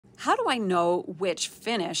How do I know which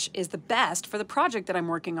finish is the best for the project that I'm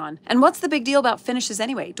working on? And what's the big deal about finishes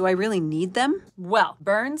anyway? Do I really need them? Well,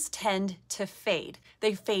 burns tend to fade.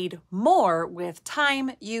 They fade more with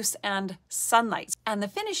time, use, and sunlight. And the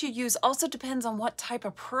finish you use also depends on what type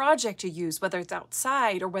of project you use, whether it's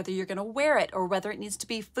outside or whether you're gonna wear it or whether it needs to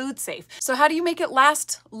be food safe. So how do you make it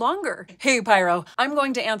last longer? Hey Pyro, I'm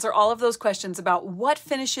going to answer all of those questions about what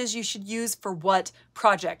finishes you should use for what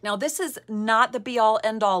project. Now this is not the be all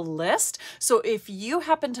end all list. So if you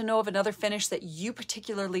happen to know of another finish that you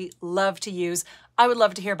particularly love to use, I would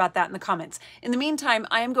love to hear about that in the comments. In the meantime,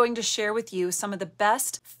 I am going to share with you some of the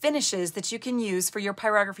best finishes that you can use for your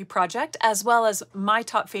pyrography project, as well as my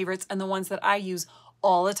top favorites and the ones that I use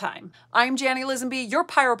all the time. I'm Janny Lisenby, your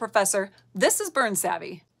pyro professor. This is Burn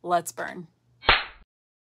Savvy. Let's burn.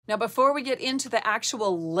 Now, before we get into the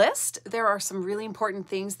actual list, there are some really important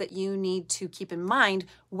things that you need to keep in mind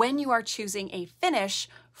when you are choosing a finish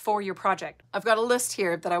for your project. I've got a list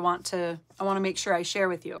here that I want to make sure I share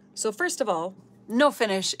with you. So first of all, no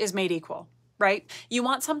finish is made equal, right? You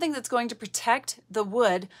want something that's going to protect the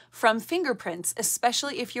wood from fingerprints,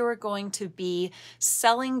 especially if you're going to be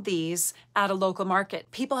selling these at a local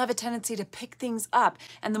market. People have a tendency to pick things up,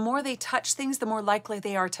 and the more they touch things, the more likely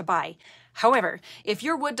they are to buy. However, if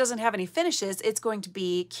your wood doesn't have any finishes, it's going to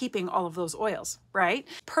be keeping all of those oils, right?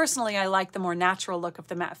 Personally, I like the more natural look of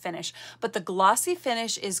the matte finish, but the glossy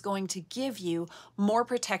finish is going to give you more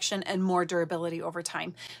protection and more durability over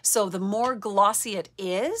time. So the more glossy it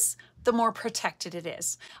is, the more protected it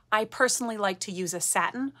is. I personally like to use a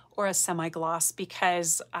satin or a semi-gloss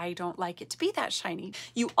because I don't like it to be that shiny.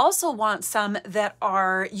 You also want some that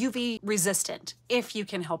are UV resistant, if you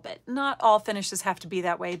can help it. Not all finishes have to be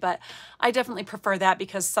that way, but I definitely prefer that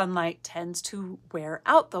because sunlight tends to wear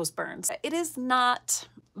out those burns. It is not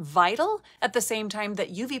vital at the same time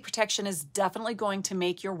that UV protection is definitely going to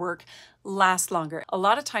make your work last longer. A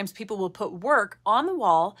lot of times people will put work on the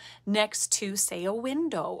wall next to, say, a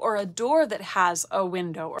window or a door that has a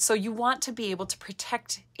window. So you want to be able to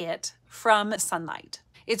protect it from sunlight.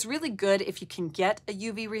 It's really good if you can get a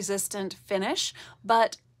UV resistant finish,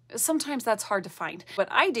 but sometimes that's hard to find. What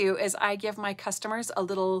I do is I give my customers a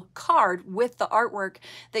little card with the artwork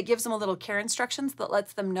that gives them a little care instructions that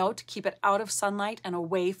lets them know to keep it out of sunlight and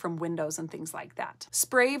away from windows and things like that.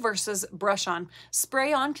 Spray versus brush on.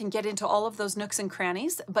 Spray on can get into all of those nooks and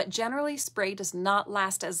crannies, but generally spray does not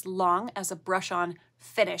last as long as a brush on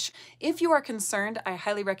finish. If you are concerned, I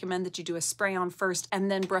highly recommend that you do a spray on first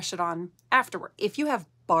and then brush it on afterward. If you have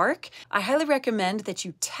bark, I highly recommend that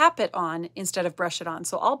you tap it on instead of brush it on.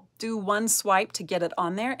 So I'll do one swipe to get it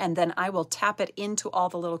on there, and then I will tap it into all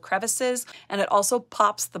the little crevices, and it also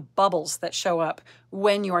pops the bubbles that show up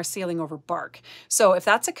when you are sealing over bark. So if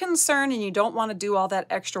that's a concern and you don't want to do all that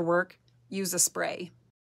extra work, use a spray.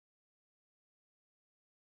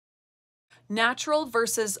 Natural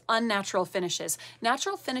versus unnatural finishes.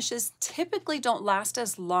 Natural finishes typically don't last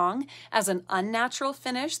as long as an unnatural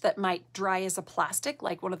finish that might dry as a plastic,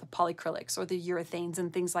 like one of the polycrylics or the urethanes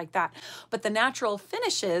and things like that. But the natural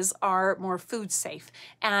finishes are more food safe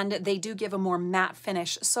and they do give a more matte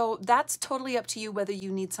finish. So that's totally up to you whether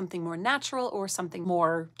you need something more natural or something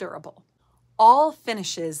more durable. All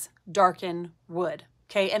finishes darken wood.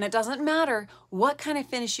 Okay, and it doesn't matter what kind of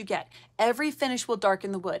finish you get. Every finish will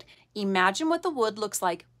darken the wood. Imagine what the wood looks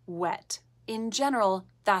like wet. In general,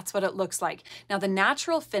 that's what it looks like. Now, the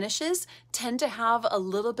natural finishes tend to have a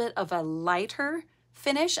little bit of a lighter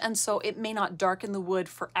finish, and so it may not darken the wood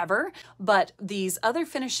forever, but these other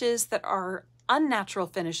finishes that are unnatural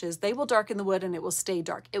finishes, they will darken the wood and it will stay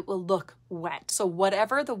dark. It will look wet. So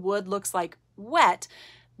whatever the wood looks like wet,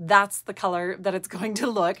 that's the color that it's going to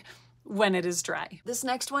look when it is dry. This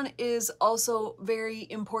next one is also very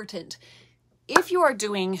important. If you are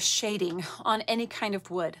doing shading on any kind of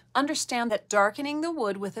wood, understand that darkening the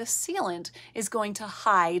wood with a sealant is going to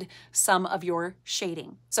hide some of your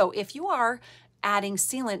shading. So if you are adding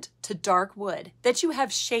sealant to dark wood that you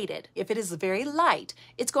have shaded, if it is very light,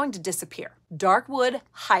 it's going to disappear. Dark wood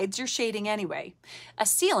hides your shading anyway. A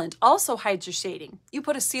sealant also hides your shading. You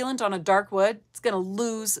put a sealant on a dark wood, it's going to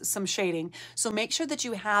lose some shading. So make sure that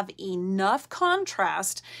you have enough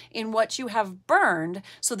contrast in what you have burned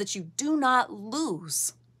so that you do not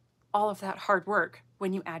lose all of that hard work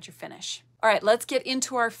when you add your finish. All right, let's get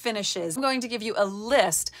into our finishes. I'm going to give you a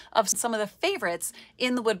list of some of the favorites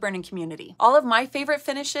in the wood burning community. All of my favorite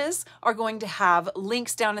finishes are going to have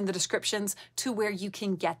links down in the descriptions to where you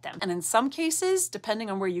can get them. And in some cases, depending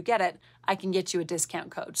on where you get it, I can get you a discount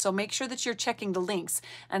code. So make sure that you're checking the links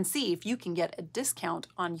and see if you can get a discount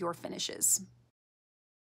on your finishes.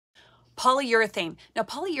 Polyurethane. Now,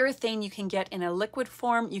 polyurethane you can get in a liquid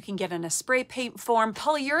form, you can get in a spray paint form.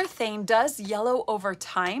 Polyurethane does yellow over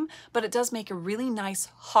time, but it does make a really nice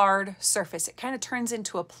hard surface. It kind of turns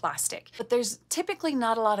into a plastic. But there's typically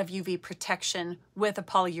not a lot of UV protection with a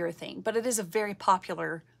polyurethane, but it is a very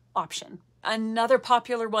popular option. Another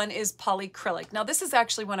popular one is polycrylic. Now, this is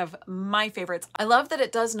actually one of my favorites. I love that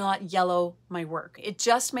it does not yellow my work. It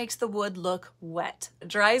just makes the wood look wet. It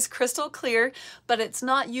dries crystal clear, but it's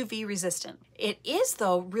not UV resistant. It is,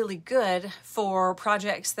 though, really good for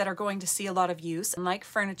projects that are going to see a lot of use, like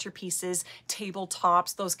furniture pieces,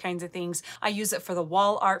 tabletops, those kinds of things. I use it for the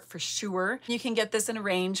wall art for sure. You can get this in a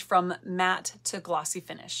range from matte to glossy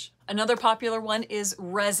finish. Another popular one is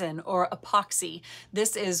resin or epoxy.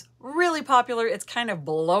 This is really popular. It's kind of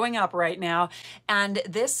blowing up right now. And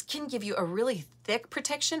this can give you a really thick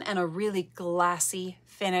protection and a really glassy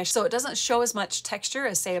finish. So it doesn't show as much texture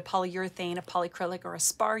as, say, a polyurethane, a polycrylic, or a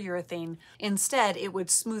spar urethane. Instead, it would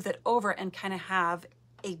smooth it over and kind of have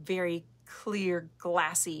a very clear,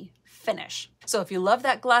 glassy finish. So if you love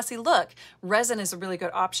that glassy look, resin is a really good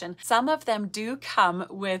option. Some of them do come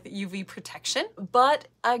with UV protection, but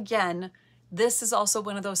again, this is also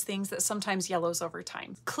one of those things that sometimes yellows over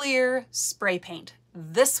time. Clear spray paint.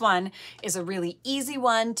 This one is a really easy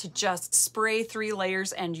one to just spray 3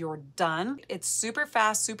 layers and you're done. It's super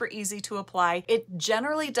fast, super easy to apply. It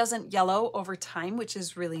generally doesn't yellow over time, which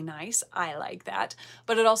is really nice. I like that.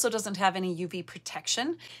 But it also doesn't have any UV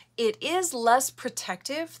protection. It is less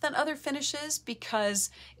protective than other finishes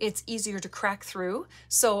because it's easier to crack through.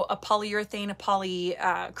 So a polyurethane, a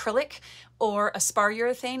polycrylic, or a spar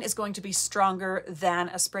urethane is going to be stronger than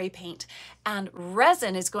a spray paint. And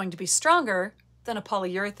resin is going to be stronger than a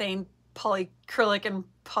polyurethane, polycrylic, and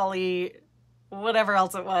whatever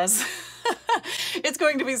else it was. It's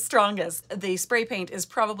going to be strongest. The spray paint is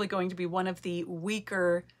probably going to be one of the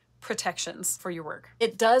weaker protections for your work.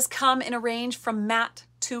 It does come in a range from matte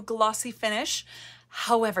to glossy finish.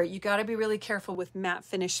 However, you got to be really careful with matte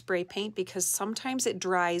finish spray paint because sometimes it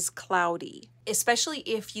dries cloudy, especially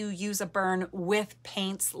if you use a burn with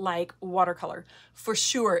paints like watercolor. For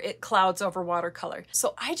sure, it clouds over watercolor.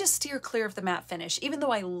 So I just steer clear of the matte finish. Even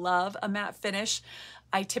though I love a matte finish,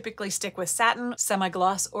 I typically stick with satin,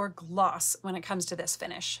 semi-gloss, or gloss when it comes to this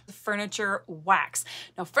finish. Furniture wax.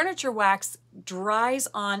 Now, furniture wax dries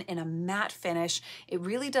on in a matte finish. It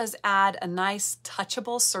really does add a nice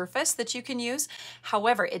touchable surface that you can use.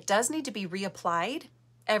 However, it does need to be reapplied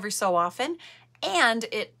every so often, and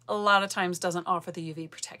it a lot of times doesn't offer the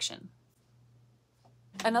UV protection.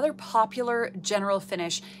 Another popular general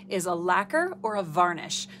finish is a lacquer or a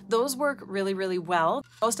varnish. Those work really, really well.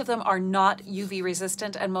 Most of them are not UV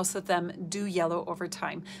resistant and most of them do yellow over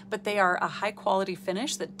time, but they are a high quality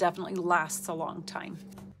finish that definitely lasts a long time.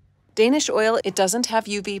 Danish oil, it doesn't have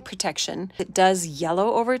UV protection. It does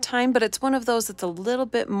yellow over time, but it's one of those that's a little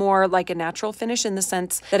bit more like a natural finish in the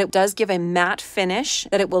sense that it does give a matte finish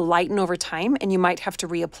that it will lighten over time and you might have to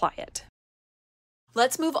reapply it.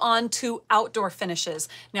 Let's move on to outdoor finishes.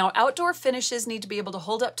 Now, outdoor finishes need to be able to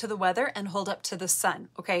hold up to the weather and hold up to the sun,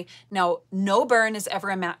 okay? Now, no burn is ever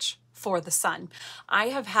a match for the sun. I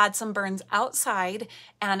have had some burns outside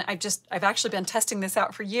and I've actually been testing this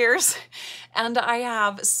out for years. And I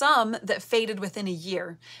have some that faded within a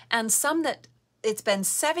year and some that it's been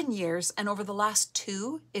 7 years and over the last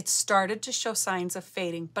 2, it started to show signs of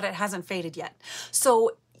fading, but it hasn't faded yet.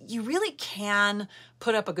 So you really can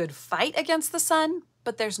put up a good fight against the sun,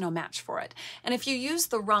 but there's no match for it. And if you use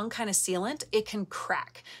the wrong kind of sealant, it can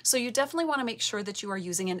crack. So you definitely want to make sure that you are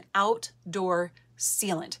using an outdoor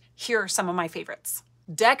sealant. Here are some of my favorites.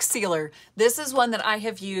 Deck sealer. This is one that I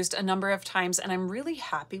have used a number of times and I'm really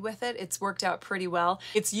happy with it. It's worked out pretty well.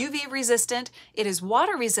 It's UV resistant. It is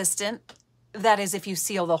water resistant. That is, if you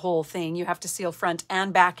seal the whole thing, you have to seal front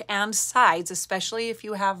and back and sides, especially if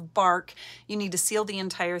you have bark, you need to seal the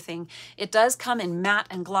entire thing. It does come in matte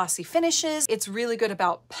and glossy finishes. It's really good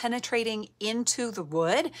about penetrating into the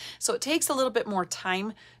wood. So it takes a little bit more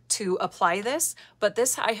time to apply this, but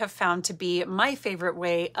this I have found to be my favorite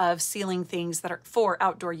way of sealing things that are for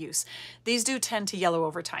outdoor use. These do tend to yellow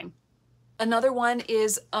over time. Another one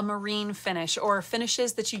is a marine finish or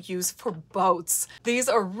finishes that you use for boats. These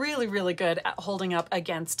are really, really good at holding up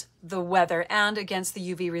against the weather and against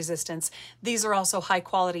the UV resistance. These are also high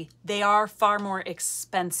quality. They are far more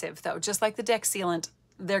expensive though. Just like the deck sealant,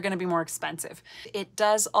 they're going to be more expensive. It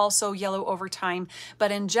does also yellow over time,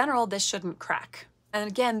 but in general, this shouldn't crack. And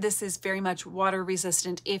again, this is very much water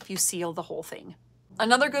resistant if you seal the whole thing.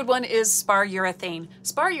 Another good one is Spar urethane.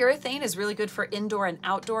 Spar urethane is really good for indoor and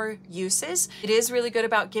outdoor uses. It is really good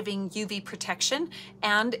about giving UV protection,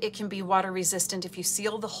 and it can be water resistant if you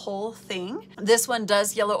seal the whole thing. This one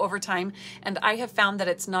does yellow over time, and I have found that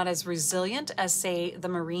it's not as resilient as, say, the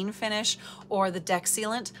marine finish or the deck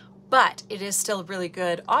sealant, but it is still a really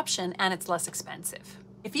good option and it's less expensive.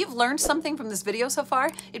 If you've learned something from this video so far,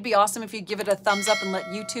 it'd be awesome if you give it a thumbs up and let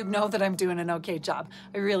YouTube know that I'm doing an okay job.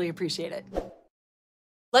 I really appreciate it.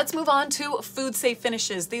 Let's move on to food safe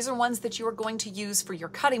finishes. These are ones that you are going to use for your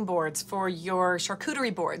cutting boards, for your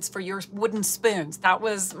charcuterie boards, for your wooden spoons. That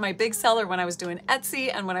was my big seller when I was doing Etsy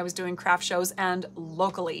and when I was doing craft shows and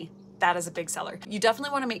locally. That is a big seller. You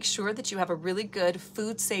definitely want to make sure that you have a really good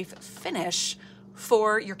food safe finish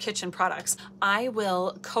for your kitchen products. I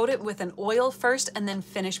will coat it with an oil first and then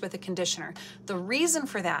finish with a conditioner. The reason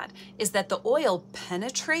for that is that the oil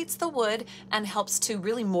penetrates the wood and helps to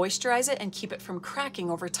really moisturize it and keep it from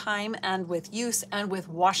cracking over time and with use and with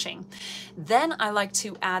washing. Then I like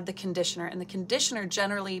to add the conditioner, and the conditioner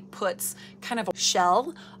generally puts kind of a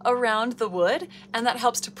shell around the wood, and that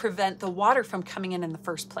helps to prevent the water from coming in the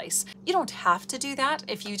first place. You don't have to do that.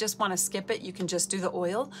 If you just want to skip it, you can just do the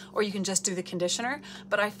oil or you can just do the conditioner.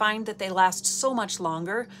 But I find that they last so much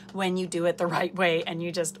longer when you do it the right way and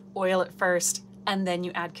you just oil it first and then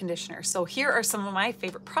you add conditioner. So here are some of my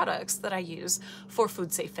favorite products that I use for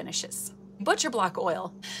food safe finishes. Butcher block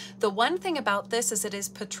oil. The one thing about this is it is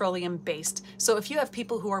petroleum based. So if you have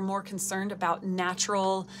people who are more concerned about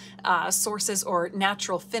natural sources or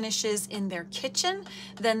natural finishes in their kitchen,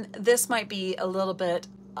 then this might be a little bit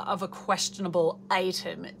of a questionable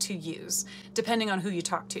item to use, depending on who you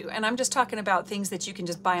talk to. And I'm just talking about things that you can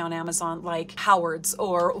just buy on Amazon, like Howard's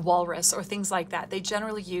or Walrus or things like that. They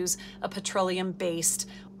generally use a petroleum-based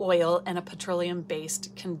oil and a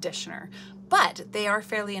petroleum-based conditioner. But they are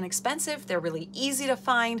fairly inexpensive. They're really easy to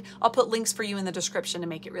find. I'll put links for you in the description to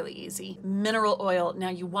make it really easy. Mineral oil. Now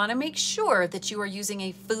you want to make sure that you are using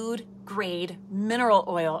a food grade mineral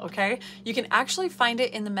oil, okay? You can actually find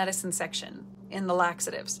it in the medicine section, in the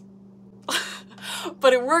laxatives.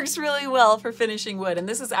 But it works really well for finishing wood. And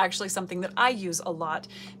this is actually something that I use a lot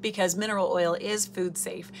because mineral oil is food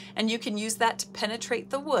safe. And you can use that to penetrate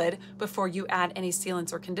the wood before you add any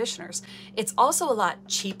sealants or conditioners. It's also a lot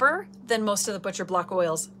cheaper than most of the butcher block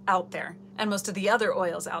oils out there and most of the other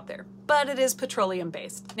oils out there, but it is petroleum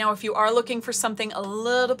based. Now, if you are looking for something a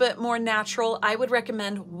little bit more natural, I would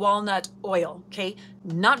recommend walnut oil, okay?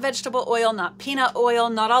 Not vegetable oil, not peanut oil,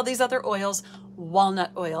 not all these other oils,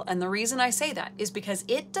 walnut oil. And the reason I say that is because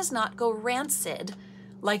it does not go rancid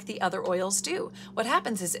like the other oils do. What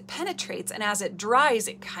happens is it penetrates, and as it dries,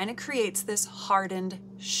 it kind of creates this hardened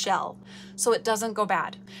shell. So it doesn't go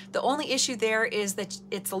bad. The only issue there is that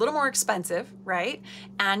it's a little more expensive, right?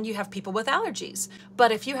 And you have people with allergies.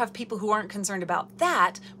 But if you have people who aren't concerned about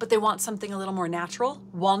that, but they want something a little more natural,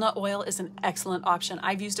 walnut oil is an excellent option.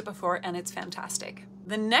 I've used it before and it's fantastic.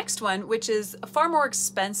 The next one, which is far more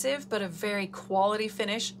expensive but a very quality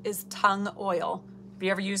finish, is tung oil. Have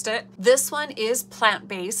you ever used it? This one is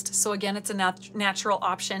plant-based, so again, it's a natural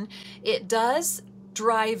option. It does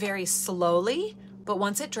dry very slowly, but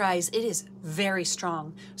once it dries, it is very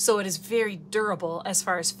strong. So it is very durable as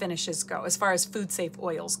far as finishes go, as far as food safe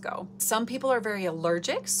oils go. Some people are very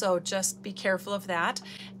allergic, so just be careful of that.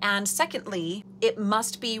 And secondly, it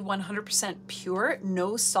must be 100% pure,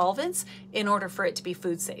 no solvents, in order for it to be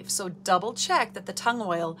food safe. So double check that the tung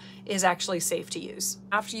oil is actually safe to use.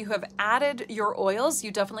 After you have added your oils, you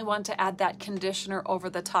definitely want to add that conditioner over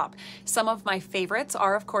the top. Some of my favorites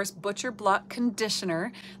are, of course, Butcher Block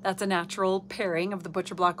Conditioner. That's a natural pairing of the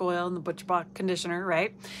Butcher Block oil and the Butcher Block conditioner,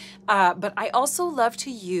 right? But I also love to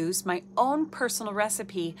use my own personal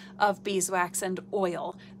recipe of beeswax and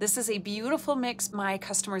oil. This is a beautiful mix. My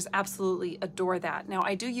customers absolutely adore that. Now,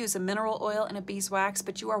 I do use a mineral oil and a beeswax,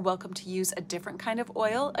 but you are welcome to use a different kind of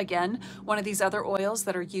oil. Again, one of these other oils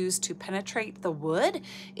that are used to penetrate the wood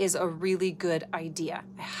is a really good idea.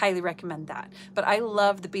 I highly recommend that. But I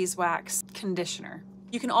love the beeswax conditioner.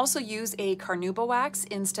 You can also use a carnauba wax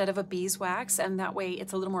instead of a beeswax, and that way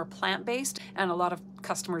it's a little more plant-based, and a lot of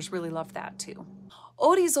customers really love that too.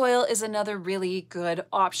 Odie's oil is another really good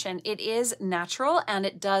option. It is natural and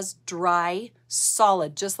it does dry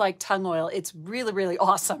solid, just like tung oil. It's really, really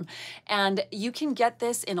awesome. And you can get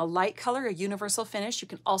this in a light color, a universal finish. You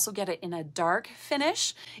can also get it in a dark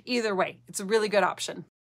finish. Either way, it's a really good option.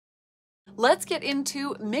 Let's get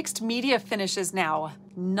into mixed media finishes now.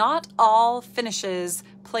 Not all finishes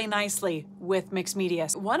play nicely with mixed media.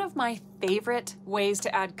 One of my favorite ways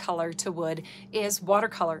to add color to wood is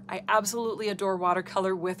watercolor. I absolutely adore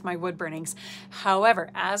watercolor with my wood burnings.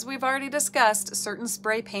 However, as we've already discussed, certain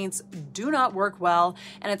spray paints do not work well,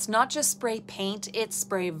 and it's not just spray paint, it's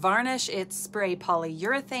spray varnish, it's spray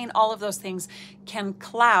polyurethane. All of those things can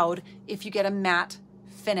cloud if you get a matte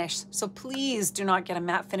finish. So please do not get a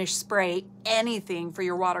matte finish spray anything for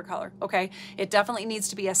your watercolor, okay? It definitely needs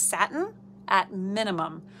to be a satin at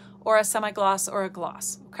minimum, or a semi-gloss or a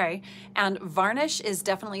gloss, okay? And varnish is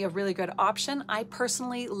definitely a really good option. I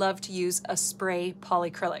personally love to use a spray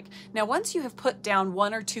polycrylic. Now, once you have put down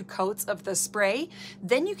 1 or 2 coats of the spray,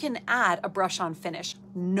 then you can add a brush-on finish,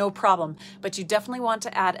 no problem. But you definitely want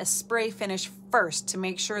to add a spray finish first to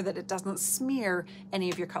make sure that it doesn't smear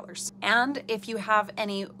any of your colors. And if you have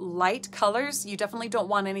any light colors, you definitely don't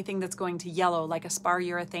want anything that's going to yellow, like a Spar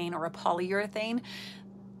urethane or a polyurethane.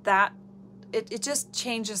 It just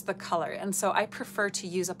changes the color. And so I prefer to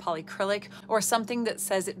use a polycrylic or something that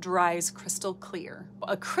says it dries crystal clear.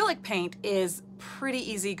 Acrylic paint is pretty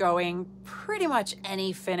easygoing. Pretty much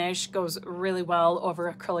any finish goes really well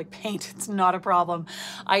over acrylic paint. It's not a problem.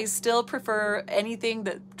 I still prefer anything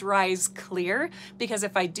that dries clear, because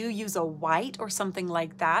if I do use a white or something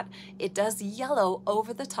like that, it does yellow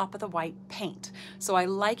over the top of the white paint. So I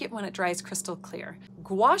like it when it dries crystal clear.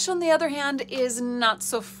 Gouache, on the other hand, is not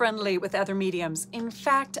so friendly with other mediums. In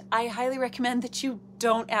fact, I highly recommend that you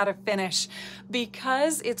don't add a finish,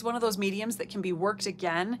 because it's one of those mediums that can be worked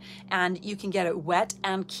again, and you can get it wet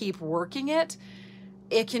and keep working it.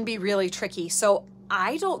 It can be really tricky. So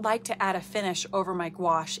I don't like to add a finish over my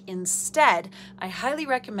gouache. Instead, I highly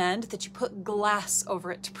recommend that you put glass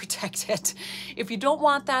over it to protect it. If you don't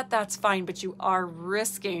want that, that's fine, but you are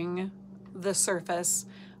risking the surface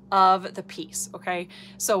of the piece, okay?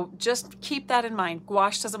 So just keep that in mind.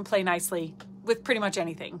 Gouache doesn't play nicely with pretty much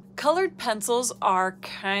anything. Colored pencils are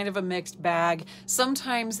kind of a mixed bag.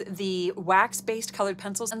 Sometimes the wax-based colored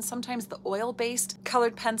pencils and sometimes the oil-based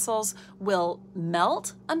colored pencils will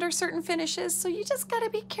melt under certain finishes, so you just gotta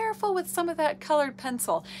be careful with some of that colored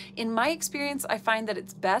pencil. In my experience, I find that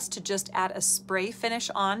it's best to just add a spray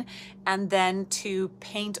finish on and then to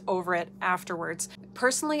paint over it afterwards.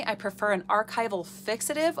 Personally, I prefer an Archival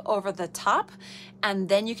fixative over the top, and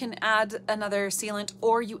then you can add another sealant,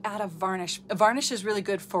 or you add a varnish. A varnish is really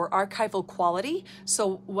good for archival quality.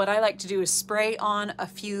 So what I like to do is spray on a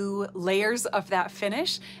few layers of that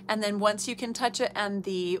finish, and then once you can touch it and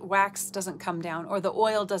the wax doesn't come down or the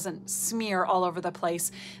oil doesn't smear all over the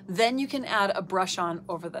place, then you can add a brush on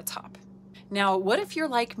over the top. Now, what if you're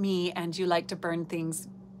like me and you like to burn things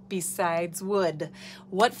besides wood?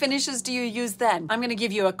 What finishes do you use then? I'm gonna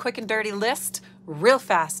give you a quick and dirty list real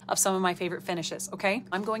fast of some of my favorite finishes, okay?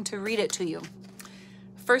 I'm going to read it to you.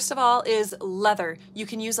 First of all is leather. You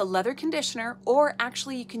can use a leather conditioner, or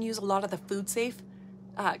actually you can use a lot of the food safe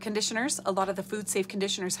conditioners. A lot of the food safe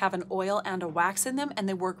conditioners have an oil and a wax in them, and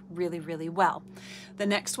they work really, really well. The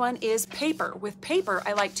next one is paper. With paper,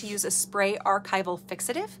 I like to use a spray archival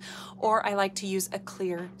fixative, or I like to use a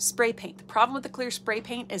clear spray paint. The problem with the clear spray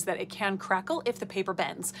paint is that it can crackle if the paper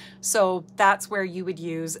bends. So that's where you would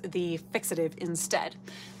use the fixative instead.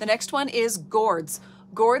 The next one is gourds.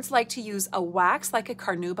 Gourds like to use a wax like a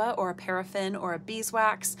carnauba or a paraffin or a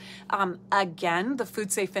beeswax. Again, the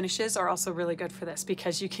food safe finishes are also really good for this,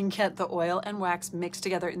 because you can get the oil and wax mixed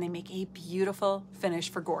together and they make a beautiful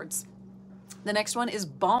finish for gourds. The next one is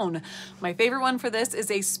bone. My favorite one for this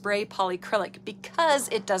is a spray polycrylic, because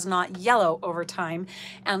it does not yellow over time,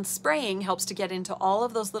 and spraying helps to get into all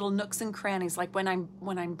of those little nooks and crannies, like when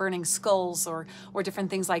I'm burning skulls or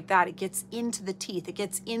different things like that. It gets into the teeth, it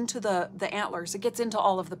gets into the antlers, it gets into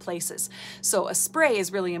all of the places. So a spray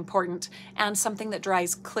is really important, and something that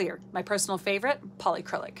dries clear. My personal favorite,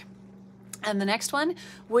 polycrylic. And the next one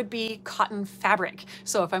would be cotton fabric.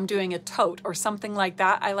 So if I'm doing a tote or something like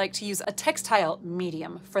that, I like to use a textile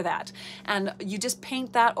medium for that. And you just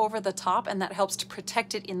paint that over the top, and that helps to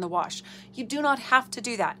protect it in the wash. You do not have to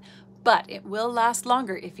do that, but it will last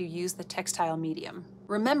longer if you use the textile medium.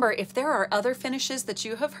 Remember, if there are other finishes that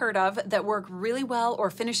you have heard of that work really well, or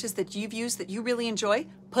finishes that you've used that you really enjoy,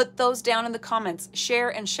 Put those down in the comments. Share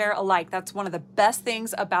and share alike. That's one of the best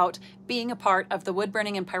things about being a part of the wood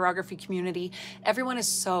burning and pyrography community. Everyone is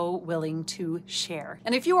so willing to share.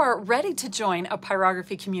 And if you are ready to join a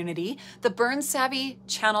pyrography community, the Burn Savvy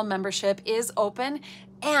channel membership is open.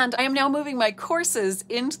 And I am now moving my courses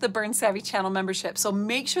into the Burn Savvy channel membership. So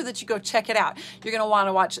make sure that you go check it out. You're gonna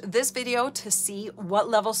wanna watch this video to see what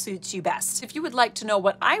level suits you best. If you would like to know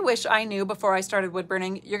what I wish I knew before I started wood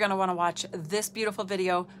burning, you're gonna wanna watch this beautiful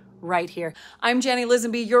video right here. I'm Jenny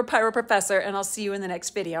Lisenby, your pyro professor, and I'll see you in the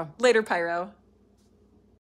next video. Later, pyro.